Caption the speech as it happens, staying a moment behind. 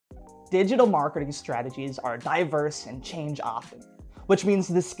Digital marketing strategies are diverse and change often, which means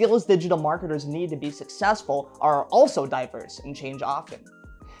the skills digital marketers need to be successful are also diverse and change often.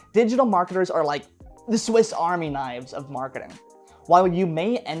 Digital marketers are like the Swiss Army knives of marketing. While you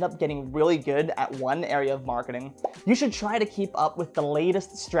may end up getting really good at one area of marketing, you should try to keep up with the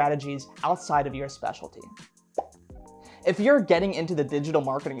latest strategies outside of your specialty. If you're getting into the digital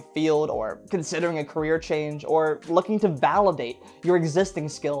marketing field or considering a career change or looking to validate your existing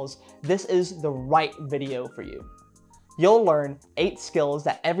skills, this is the right video for you. You'll learn 8 skills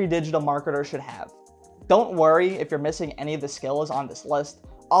that every digital marketer should have. Don't worry if you're missing any of the skills on this list,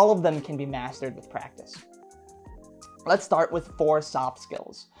 all of them can be mastered with practice. Let's start with 4 soft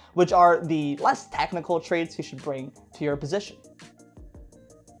skills, which are the less technical traits you should bring to your position.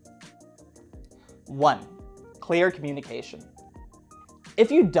 1. Clear communication.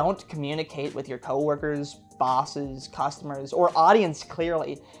 If you don't communicate with your coworkers, bosses, customers, or audience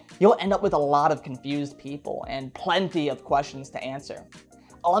clearly, you'll end up with a lot of confused people and plenty of questions to answer.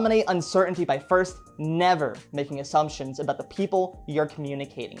 Eliminate uncertainty by first never making assumptions about the people you're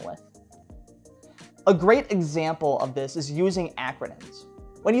communicating with. A great example of this is using acronyms.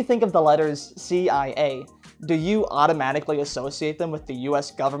 When you think of the letters CIA, do you automatically associate them with the US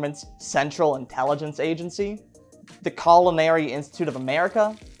government's Central Intelligence Agency, the Culinary Institute of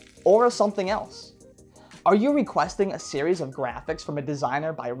America, or something else? Are you requesting a series of graphics from a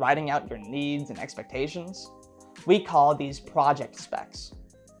designer by writing out your needs and expectations? We call these project specs.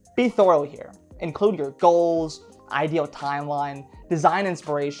 Be thorough here. Include your goals, ideal timeline, design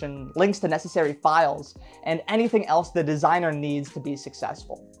inspiration, links to necessary files, and anything else the designer needs to be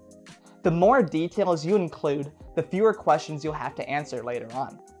successful. The more details you include, the fewer questions you'll have to answer later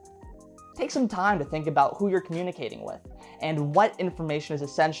on. Take some time to think about who you're communicating with and what information is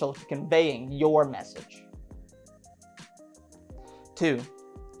essential to conveying your message. 2.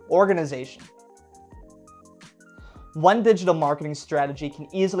 Organization. One digital marketing strategy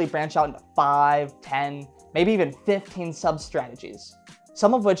can easily branch out into 5, 10, maybe even 15 sub-strategies,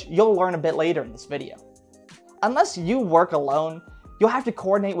 some of which you'll learn a bit later in this video. Unless you work alone, you'll have to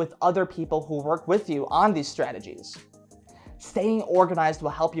coordinate with other people who work with you on these strategies. Staying organized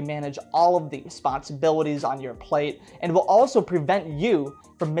will help you manage all of the responsibilities on your plate and will also prevent you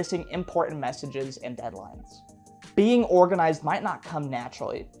from missing important messages and deadlines. Being organized might not come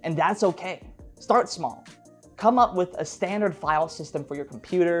naturally, and that's okay. Start small. Come up with a standard file system for your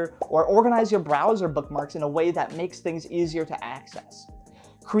computer, or organize your browser bookmarks in a way that makes things easier to access.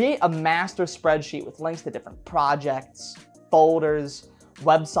 Create a master spreadsheet with links to different projects, folders,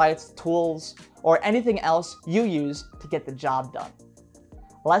 websites, tools, or anything else you use to get the job done.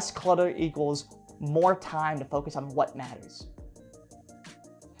 Less clutter equals more time to focus on what matters.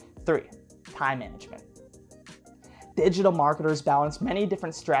 3. Time management. Digital marketers balance many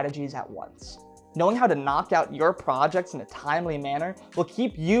different strategies at once. Knowing how to knock out your projects in a timely manner will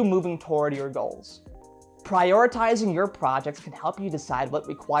keep you moving toward your goals. Prioritizing your projects can help you decide what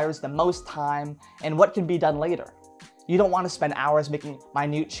requires the most time and what can be done later. You don't want to spend hours making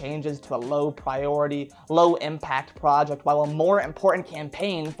minute changes to a low priority, low impact project while a more important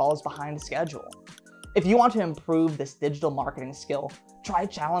campaign falls behind schedule. If you want to improve this digital marketing skill, try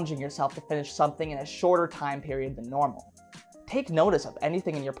challenging yourself to finish something in a shorter time period than normal. Take notice of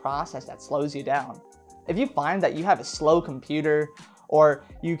anything in your process that slows you down. If you find that you have a slow computer, or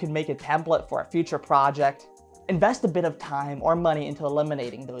you can make a template for a future project, invest a bit of time or money into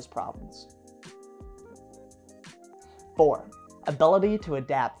eliminating those problems. 4. Ability to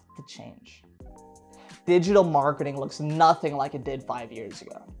adapt to change. Digital marketing looks nothing like it did 5 years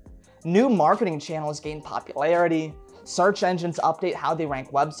ago. New marketing channels gain popularity, search engines update how they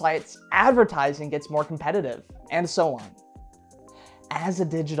rank websites, advertising gets more competitive, and so on. As a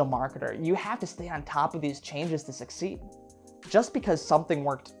digital marketer, you have to stay on top of these changes to succeed. Just because something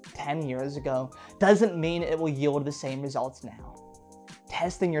worked 10 years ago doesn't mean it will yield the same results now.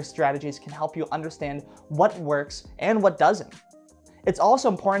 Testing your strategies can help you understand what works and what doesn't. It's also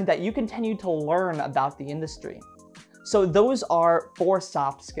important that you continue to learn about the industry. So those are 4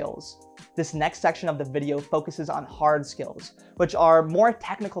 soft skills. This next section of the video focuses on hard skills, which are more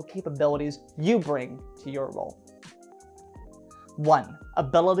technical capabilities you bring to your role. 1.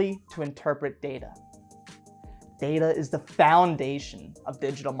 Ability to interpret data. Data is the foundation of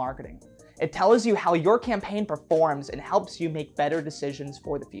digital marketing. It tells you how your campaign performs and helps you make better decisions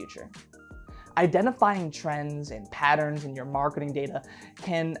for the future. Identifying trends and patterns in your marketing data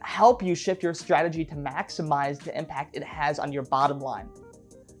can help you shift your strategy to maximize the impact it has on your bottom line.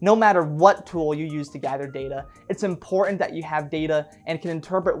 No matter what tool you use to gather data, it's important that you have data and can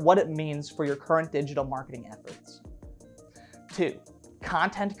interpret what it means for your current digital marketing efforts. 2.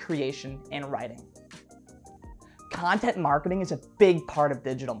 content creation and writing. Content marketing is a big part of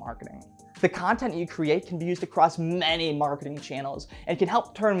digital marketing. The content you create can be used across many marketing channels and can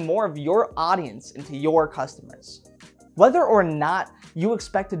help turn more of your audience into your customers. Whether or not you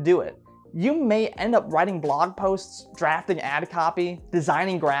expect to do it, you may end up writing blog posts, drafting ad copy,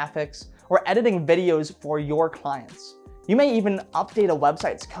 designing graphics, or editing videos for your clients. You may even update a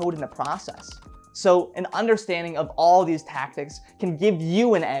website's code in the process. So an understanding of all these tactics can give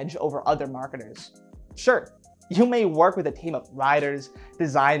you an edge over other marketers. Sure, you may work with a team of writers,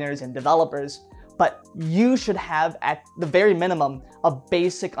 designers, and developers, but you should have, at the very minimum, a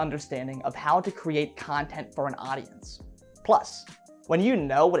basic understanding of how to create content for an audience. Plus, when you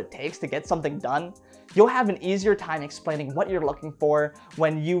know what it takes to get something done, you'll have an easier time explaining what you're looking for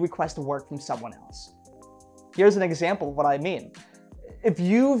when you request work from someone else. Here's an example of what I mean. If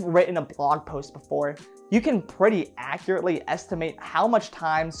you've written a blog post before, you can pretty accurately estimate how much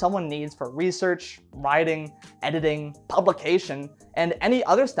time someone needs for research, writing, editing, publication, and any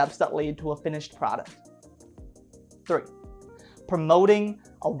other steps that lead to a finished product. 3. Promoting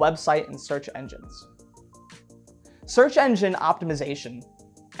a website in search engines. Search engine optimization,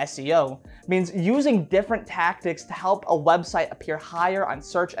 SEO, means using different tactics to help a website appear higher on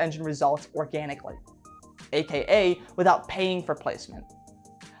search engine results organically, aka without paying for placement.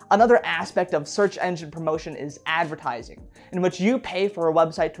 Another aspect of search engine promotion is advertising, in which you pay for a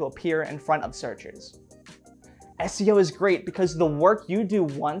website to appear in front of searchers. SEO is great because the work you do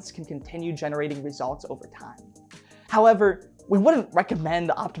once can continue generating results over time. However, we wouldn't recommend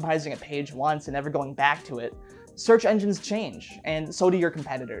optimizing a page once and never going back to it. Search engines change, and so do your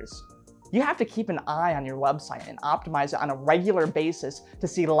competitors. You have to keep an eye on your website and optimize it on a regular basis to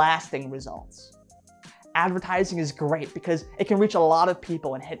see lasting results. Advertising is great because it can reach a lot of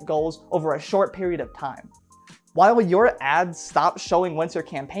people and hit goals over a short period of time. While your ads stop showing once your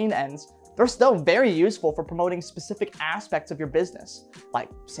campaign ends, they're still very useful for promoting specific aspects of your business, like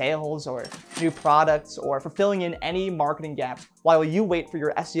sales or new products, or for filling in any marketing gaps while you wait for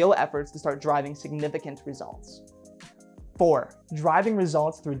your SEO efforts to start driving significant results. 4. Driving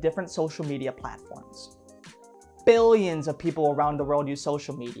results through different social media platforms. Billions of people around the world use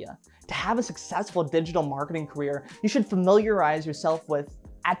social media. To have a successful digital marketing career, you should familiarize yourself with,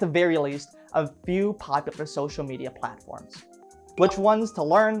 at the very least, a few popular social media platforms. Which ones to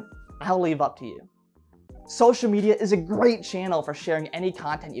learn, I'll leave up to you. Social media is a great channel for sharing any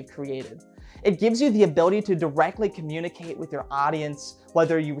content you've created. It gives you the ability to directly communicate with your audience,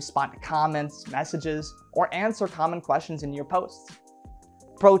 whether you respond to comments, messages, or answer common questions in your posts.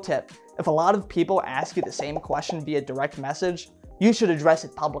 Pro tip, if a lot of people ask you the same question via direct message, you should address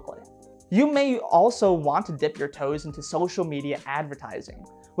it publicly. You may also want to dip your toes into social media advertising,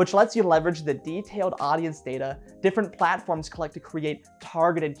 which lets you leverage the detailed audience data different platforms collect to create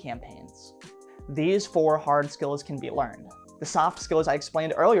targeted campaigns. These 4 hard skills can be learned. The soft skills I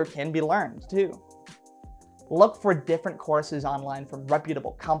explained earlier can be learned too. Look for different courses online from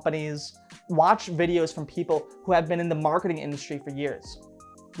reputable companies. Watch videos from people who have been in the marketing industry for years.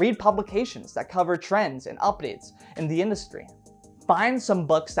 Read publications that cover trends and updates in the industry. Find some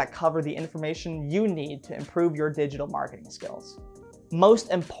books that cover the information you need to improve your digital marketing skills.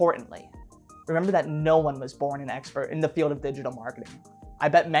 Most importantly, remember that no one was born an expert in the field of digital marketing. I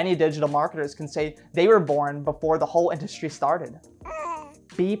bet many digital marketers can say they were born before the whole industry started.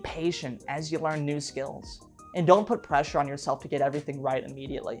 Be patient as you learn new skills, and don't put pressure on yourself to get everything right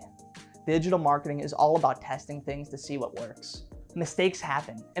immediately. Digital marketing is all about testing things to see what works. Mistakes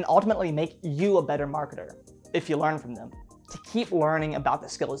happen and ultimately make you a better marketer if you learn from them. To keep learning about the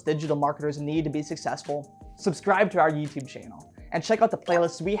skills digital marketers need to be successful, subscribe to our YouTube channel and check out the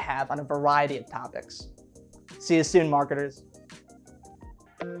playlists we have on a variety of topics. See you soon, marketers.